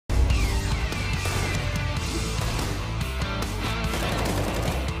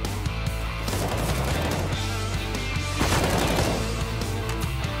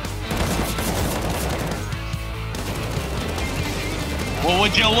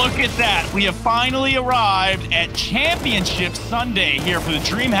Would you look at that? We have finally arrived at Championship Sunday here for the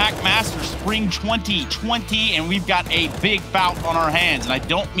DreamHack Masters Spring 2020, and we've got a big bout on our hands. And I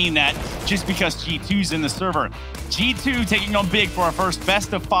don't mean that just because G2's in the server. G2 taking on Big for our first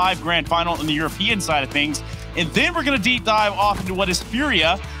best-of-5 grand final in the European side of things. And then we're going to deep dive off into what is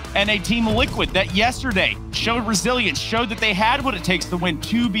Furia and a Team Liquid that yesterday showed resilience, showed that they had what it takes to win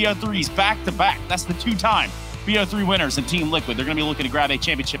 2 BO3s back-to-back. That's the two-time BO3 winners in Team Liquid. They're going to be looking to grab a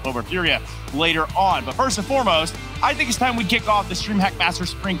championship over Furia later on. But first and foremost, I think it's time we kick off the DreamHack Masters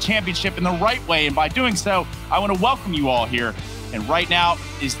Spring Championship in the right way. And by doing so, I want to welcome you all here. And right now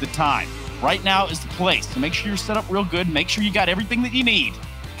is the time. Right now is the place. So make sure you're set up real good. Make sure you got everything that you need,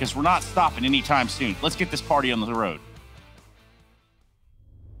 because we're not stopping anytime soon. Let's get this party on the road.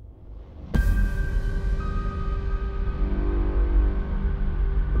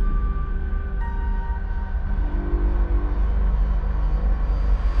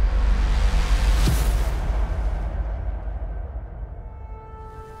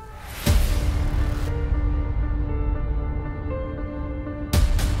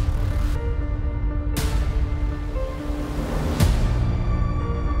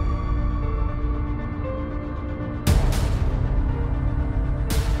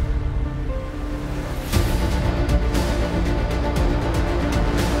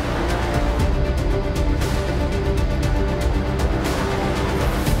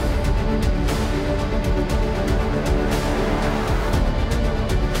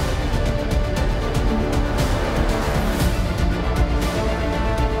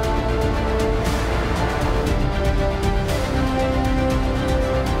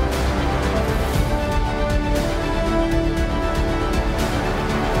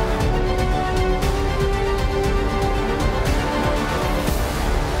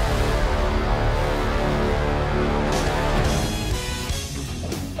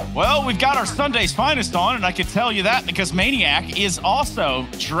 Well, we've got our Sunday's finest on, and I can tell you that because Maniac is also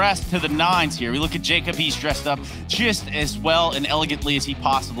dressed to the nines here. We look at Jacob, he's dressed up just as well and elegantly as he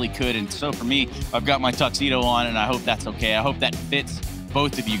possibly could. And so for me, I've got my tuxedo on, and I hope that's okay. I hope that fits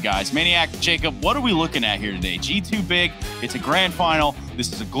both of you guys. Maniac, Jacob, what are we looking at here today? G2 Big, it's a grand final.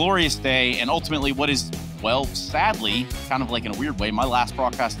 This is a glorious day, and ultimately what is, well, sadly, kind of like in a weird way, my last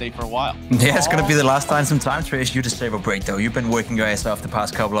broadcast day for a while. Yeah, it's going to be the last time sometime, Trace. You deserve a break, though. You've been working your ass off the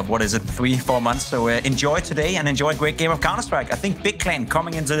past couple of, what is it, 3-4 months? So enjoy today and enjoy a great game of Counter-Strike. I think Big Clan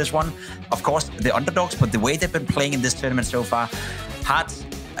coming into this one, of course, the underdogs, but the way they've been playing in this tournament so far,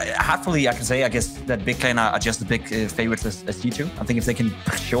 heartfully, I can say, I guess, that Big Clan are just the big favorites as G2. I think if they can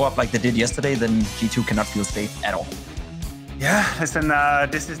show up like they did yesterday, then G2 cannot feel safe at all. Yeah, listen,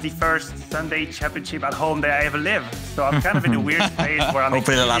 this is the first Sunday championship at home that I ever lived. So I'm kind of in a weird space where I'm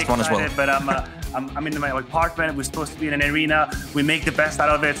hopefully the last one as well. But I'm in my apartment. We're supposed to be in an arena. We make the best out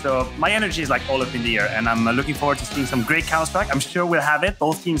of it. So my energy is like all up in the air, and I'm looking forward to seeing some great Counter-Strike. I'm sure we'll have it.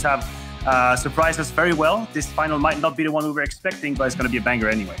 Both teams have surprised us very well. This final might not be the one we were expecting, but it's going to be a banger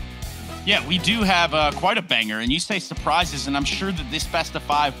anyway. Yeah, we do have quite a banger, and you say surprises, and I'm sure that this best of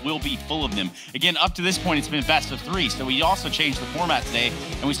 5 will be full of them. Again, up to this point, it's been best of 3, so we also changed the format today,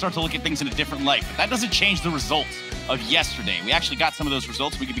 and we start to look at things in a different light. But that doesn't change the results of yesterday. We actually got some of those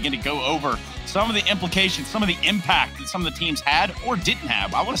results. We can begin to go over some of the implications, some of the impact that some of the teams had or didn't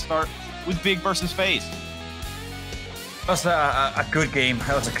have. I want to start with Big versus FaZe. It was a good game. It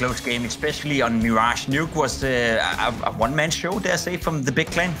was a close game, especially on Mirage. Nuke was a one-man show, dare I say, from the Big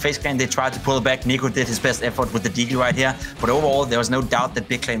Clan. FaZe Clan, they tried to pull it back. Nico did his best effort with the Deagle right here. But overall, there was no doubt that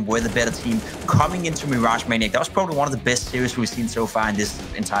Big Clan were the better team coming into Mirage Maniac. That was probably one of the best series we've seen so far in this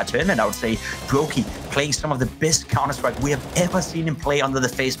entire tournament. I would say Brokey playing some of the best Counter-Strike we have ever seen him play under the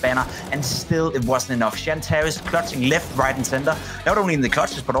FaZe banner, and still it wasn't enough. Shantaris clutching left, right, and center. Not only in the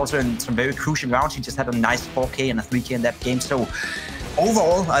clutches, but also in some very crucial rounds. He just had a nice 4K and a 3K in that game. So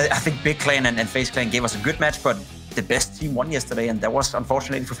overall, I think Big Clan and FaZe Clan gave us a good match, but the best team won yesterday, and that was,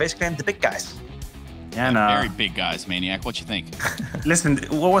 unfortunately for FaZe Clan, the big guys. And very big guys, Maniac. What you think? Listen,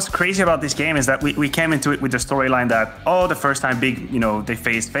 what was crazy about this game is that we came into it with the storyline that, oh, the first time Big, you know, they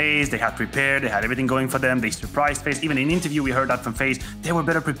faced FaZe, they had prepared, they had everything going for them, they surprised FaZe. Even in an interview, we heard that from FaZe. They were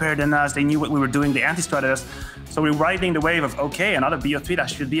better prepared than us. They knew what we were doing. They anti-stratted us. So we're riding the wave of, okay, another BO3, that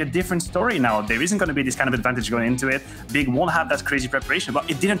should be a different story now. There isn't going to be this kind of advantage going into it. Big won't have that crazy preparation, but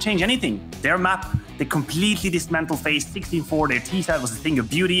it didn't change anything. Their map, they completely dismantled FaZe 16-4. Their T-side was a thing of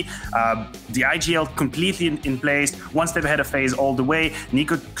beauty. The IGL completely in place, one step ahead of FaZe all the way.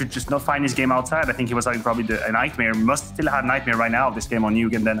 Nico could just not find his game outside. I think he was having probably a nightmare. Must still have nightmare right now of this game on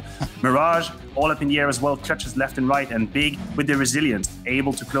Nuke. And then Mirage, all up in the air as well, clutches left and right, and Big with the resilience,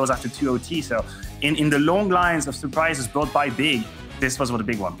 able to close after 2 OT. So in the long lines of surprises brought by Big, this was the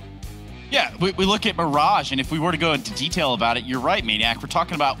big one. Yeah, we look at Mirage, and if we were to go into detail about it, you're right, Maniac. We're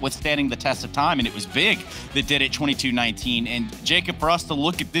talking about withstanding the test of time, and it was Big that did it 22-19. And Jacob, for us to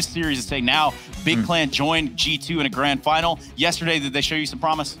look at this series and say now Big Clan joined G2 in a grand final, yesterday, did they show you some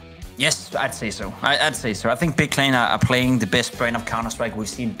promise? Yes, I'd say so. I'd say so. I think Big Clan are playing the best brand of Counter-Strike we've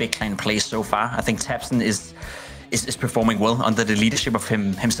seen Big Clan play so far. I think Tabson is performing well under the leadership of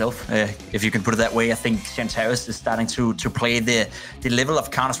himself, if you can put it that way. I think Shantaris is starting to play the level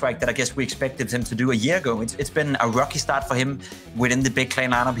of Counter-Strike that I guess we expected him to do a year ago. It's been a rocky start for him within the Big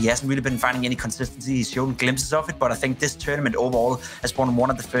Clan lineup. He hasn't really been finding any consistency. He's shown glimpses of it, but I think this tournament overall has been one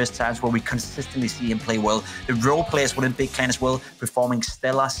of the first times where we consistently see him play well. The role players within Big Clan as well, performing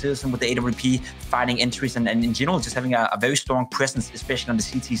stellar. Citizen with the AWP, finding entries, and in general just having a very strong presence, especially on the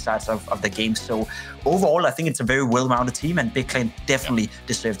CT sides of the game. So overall, I think it's a very well-rounded team, and Big Clan definitely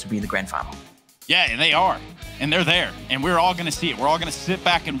deserve to be in the grand final. Yeah, and they are. And they're there. And we're all going to see it. We're all going to sit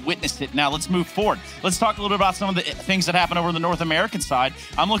back and witness it. Now, let's move forward. Let's talk a little bit about some of the things that happen over the North American side.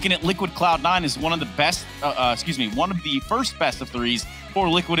 I'm looking at Liquid Cloud9 as one of the best, one of the first best of threes for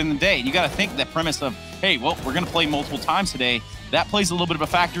Liquid in the day. You got to think that premise of, hey, well, we're going to play multiple times today. That plays a little bit of a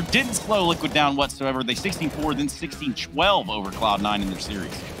factor. Didn't slow Liquid down whatsoever. They 16-4, then 16-12 over Cloud9 in their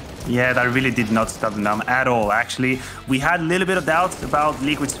series. Yeah, that really did not stop them at all, actually. We had a little bit of doubts about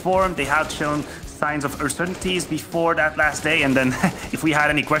Liquid's form. They had shown signs of uncertainties before that last day, and then if we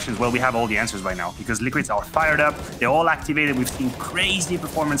had any questions, well, we have all the answers by now, because Liquids are fired up. They're all activated. We've seen crazy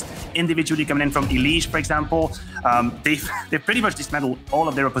performance individually coming in from Elige, for example. They've pretty much dismantled all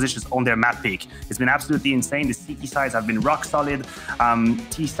of their oppositions on their map pick. It's been absolutely insane. The CT sides have been rock solid.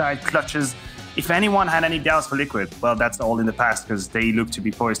 T side clutches. If anyone had any doubts for Liquid, well, that's all in the past, because they look to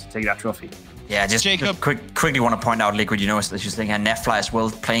be poised to take that trophy. Yeah, just quickly want to point out Liquid, you know, as you're saying, and Nefly as well,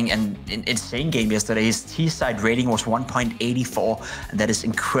 playing an insane game yesterday. His T-side rating was 1.84, and that is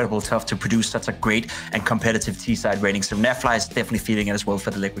incredible tough to produce such a great and competitive T-side rating. So Nefly is definitely feeling it as well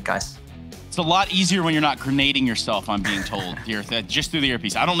for the Liquid guys. It's a lot easier when you're not grenading yourself, I'm being told, here, just through the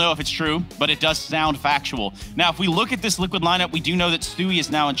earpiece. I don't know if it's true, but it does sound factual. Now, if we look at this Liquid lineup, we do know that Stewie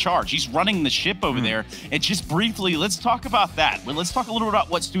is now in charge. He's running the ship over there. And just briefly, let's talk about that. Well, let's talk a little bit about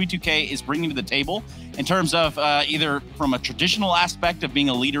what Stewie 2K is bringing to the table in terms of either from a traditional aspect of being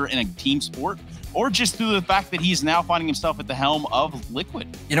a leader in a team sport, or just through the fact that he's now finding himself at the helm of Liquid.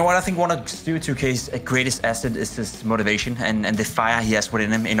 You know what? I think one of Stewie 2K's greatest asset is his motivation and the fire he has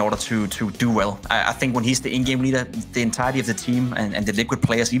within him in order to do well. I think when he's the in-game leader, the entirety of the team and the Liquid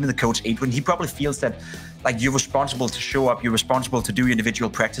players, even the coach Adrian, he probably feels that like you're responsible to show up, you're responsible to do your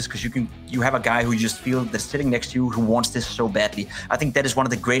individual practice, because you have a guy who you just feel that's sitting next to you who wants this so badly. I think that is one of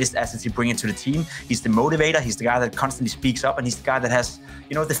the greatest assets you bring into the team. He's the motivator, he's the guy that constantly speaks up, and he's the guy that has,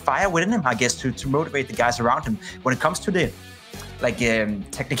 you know, the fire within him, I guess, to motivate the guys around him. When it comes to the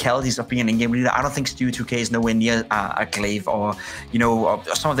technicalities of being an in-game leader, I don't think Stewie 2K is nowhere near a Glaive or, you know, or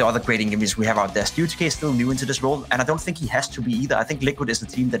some of the other great in-game leaders we have out there. Stewie 2K is still new into this role, and I don't think he has to be either. I think Liquid is a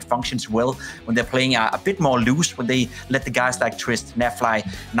team that functions well when they're playing a bit more loose, when they let the guys like Twist,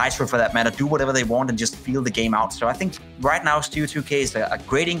 Nefly, Nitro for that matter, do whatever they want and just feel the game out. So I think right now Stewie 2K is a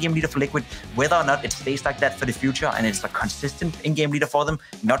great in-game leader for Liquid. Whether or not it stays like that for the future and it's a consistent in-game leader for them,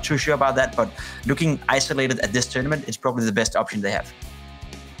 not too sure about that, but looking isolated at this tournament, it's probably the best option they have.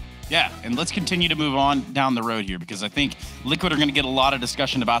 Yeah, and let's continue to move on down the road here, because I think Liquid are going to get a lot of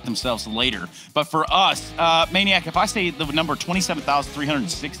discussion about themselves later. But for us, Maniac, if I say the number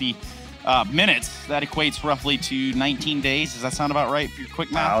 27,360 minutes, that equates roughly to 19 days. Does that sound about right for your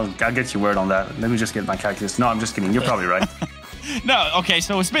quick math? I'll get your word on that. Let me just get my calculus. No, I'm just kidding. You're probably right. No, okay,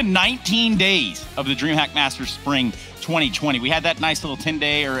 so it's been 19 days of the DreamHack Masters Spring 2020. We had that nice little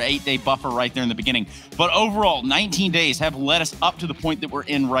 10-day or 8-day buffer right there in the beginning. But overall, 19 days have led us up to the point that we're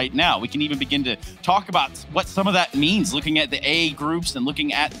in right now. We can even begin to talk about what some of that means, looking at the A groups and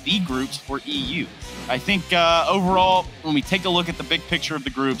looking at the groups for EU. I think overall, when we take a look at the big picture of the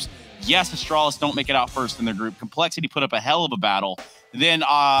groups, yes, Astralis don't make it out first in their group. Complexity put up a hell of a battle. Then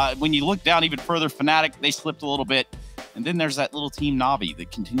when you look down even further, Fnatic, they slipped a little bit. And then there's that little team Navi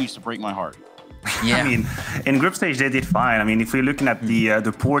that continues to break my heart. Yeah, I mean, in group stage they did fine. I mean, if we're looking at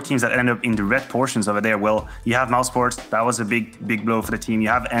the poor teams that ended up in the red portions over there, well, you have Mousesports. That was a big blow for the team. You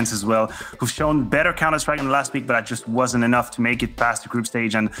have ENCE as well, who've shown better Counter-Strike in the last week, but that just wasn't enough to make it past the group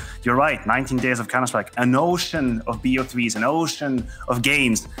stage. And you're right, 19 days of Counter-Strike, an ocean of BO3s, an ocean of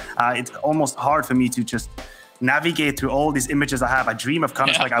games. It's almost hard for me to just navigate through all these images I have. I dream of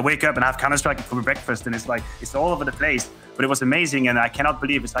Counter-Strike. I wake up and have Counter-Strike for breakfast, and it's like, it's all over the place. But it was amazing, and I cannot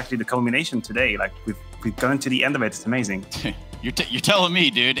believe it's actually the culmination today. Like, we've gone to the end of it. It's amazing. You're telling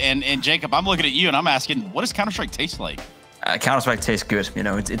me, dude. And Jacob, I'm looking at you, and I'm asking, what does Counter-Strike taste like? Counter-Strike tastes good. You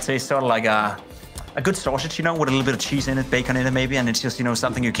know, it tastes sort of like a good sausage, you know, with a little bit of cheese in it, bacon in it maybe, and it's just, you know,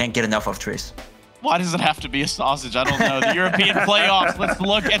 something you can't get enough of, Trace. Why does it have to be a sausage? I don't know. The European playoffs. Let's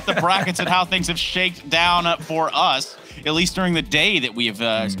look at the brackets and how things have shaked down for us, at least during the day that we have,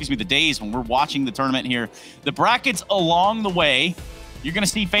 the days when we're watching the tournament here. The brackets along the way, you're going to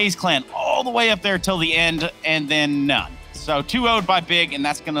see FaZe Clan all the way up there till the end, and then none. So 2-0'd by Big, and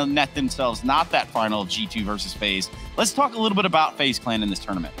that's going to net themselves not that final of G2 versus FaZe. Let's talk a little bit about FaZe Clan in this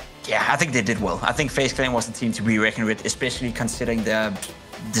tournament. Yeah, I think they did well. I think FaZe Clan was the team to be reckoned with, especially considering the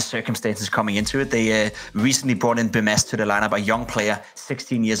circumstances coming into it. They recently brought in Bimes to the lineup, a young player,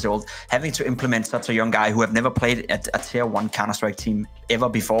 16 years old, having to implement such a young guy who have never played at a tier 1 Counter-Strike team ever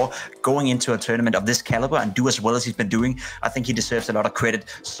before, going into a tournament of this caliber and do as well as he's been doing. I think he deserves a lot of credit.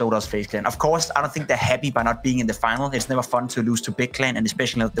 So does FaZe Clan. Of course, I don't think they're happy by not being in the final. It's never fun to lose to Big Clan, and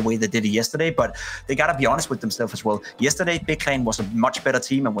especially not the way they did it yesterday, but they gotta be honest with themselves as well. Yesterday, Big Clan was a much better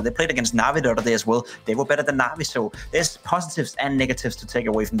team, and when they played against Na'Vi the other day as well, they were better than Na'Vi. So there's positives and negatives to take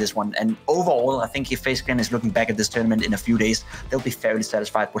away from this one. And overall, I think if FaZe Clan is looking back at this tournament in a few days, they'll be fairly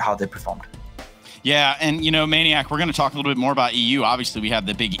satisfied with how they performed. Yeah, and, you know, Maniac, we're going to talk a little bit more about EU. Obviously, we have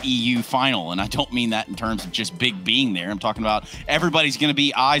the big EU final, and I don't mean that in terms of just Big being there. I'm talking about everybody's going to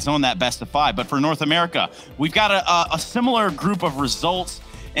be eyes on that best of 5. But for North America, we've got a similar group of results,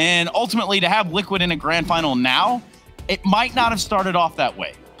 and ultimately to have Liquid in a grand final now, it might not have started off that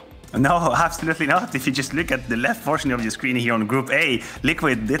way. No, absolutely not. If you just look at the left portion of your screen here on Group A,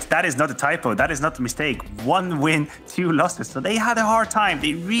 Liquid, that is not a typo. That is not a mistake. 1 win, 2 losses. So they had a hard time.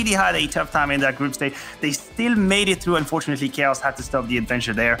 They really had a tough time in that group stage. They still made it through. Unfortunately, Chaos had to stop the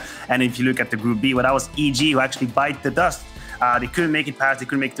adventure there. And if you look at the Group B, well, that was EG who actually bite the dust. They couldn't make it past. They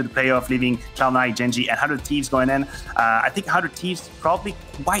couldn't make it to the playoff, leaving Cloud9, Genji, and 100 Thieves going in. I think 100 Thieves probably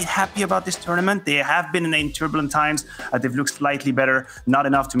quite happy about this tournament. They have been in turbulent times. They've looked slightly better, not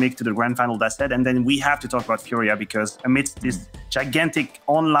enough to make it to the grand final, that said. And then we have to talk about Furia, because amidst this gigantic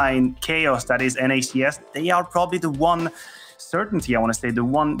online chaos that is NACS, they are probably the one certainty, I want to say, the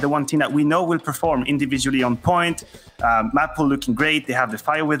one team that we know will perform individually on point. Mappool looking great. They have the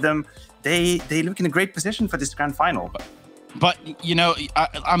fire with them. They look in a great position for this grand final. But, you know,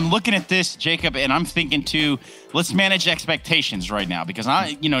 I'm looking at this, Jacob, and I'm thinking too, let's manage expectations right now, because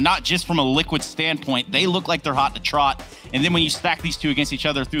not just from a Liquid standpoint, they look like they're hot to trot. And then when you stack these two against each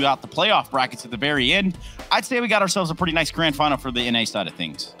other throughout the playoff brackets at the very end, I'd say we got ourselves a pretty nice grand final for the NA side of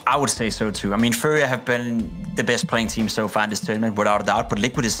things. I would say so too. I mean, Furia have been the best playing team so far in this tournament, without a doubt, but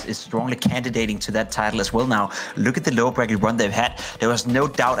Liquid is strongly candidating to that title as well now. Look at the lower bracket run they've had. There was no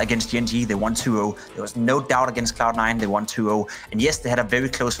doubt against Genji, they won 2-0. There was no doubt against Cloud9, they won 2-0. And yes, they had a very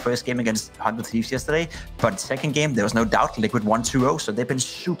close first game against 100 Thieves yesterday, but second game, there was no doubt Liquid won 2-0. So they've been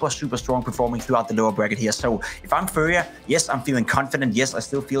super, super strong performing throughout the lower bracket here. So if I'm Furia, yes, I'm feeling confident. Yes, I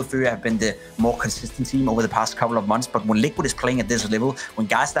still feel Furia have been the more consistent team over the past couple of months. But when Liquid is playing at this level, when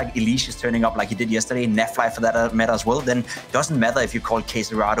guys like Elish is turning up like he did yesterday, Netfly for that matter as well, then it doesn't matter if you call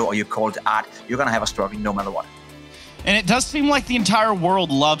Caserado or you called Art, you're going to have a struggle no matter what. And it does seem like the entire world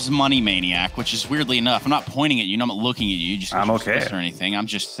loves Money, Maniac, which is weirdly enough. I'm not pointing at you. I'm not looking at you. Just I'm okay. Or anything. I'm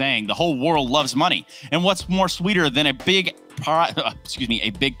just saying the whole world loves money. And what's more sweeter than a big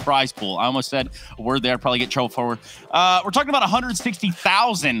prize pool? I almost said a word there. I'd probably get in trouble for. We're talking about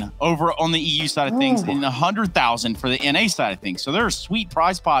 160,000 over on the EU side of things, and 100,000 for the NA side of things. So there are sweet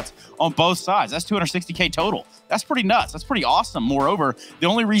prize pots on both sides. That's 260K total. That's pretty nuts. That's pretty awesome. Moreover, the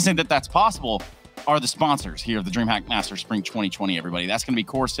only reason that that's possible are the sponsors here of the DreamHack Masters Spring 2020, everybody. That's going to be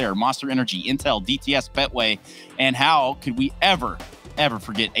Corsair, Monster Energy, Intel, DTS, Betway, and how could we ever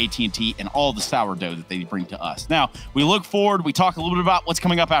forget AT&T and all the sourdough that they bring to us. Now, we look forward. We talk a little bit about what's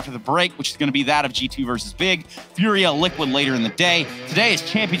coming up after the break, which is going to be that of G2 versus Big, Furia, Liquid later in the day. Today is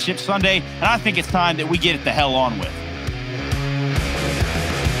Championship Sunday, and I think it's time that we get it the hell on with.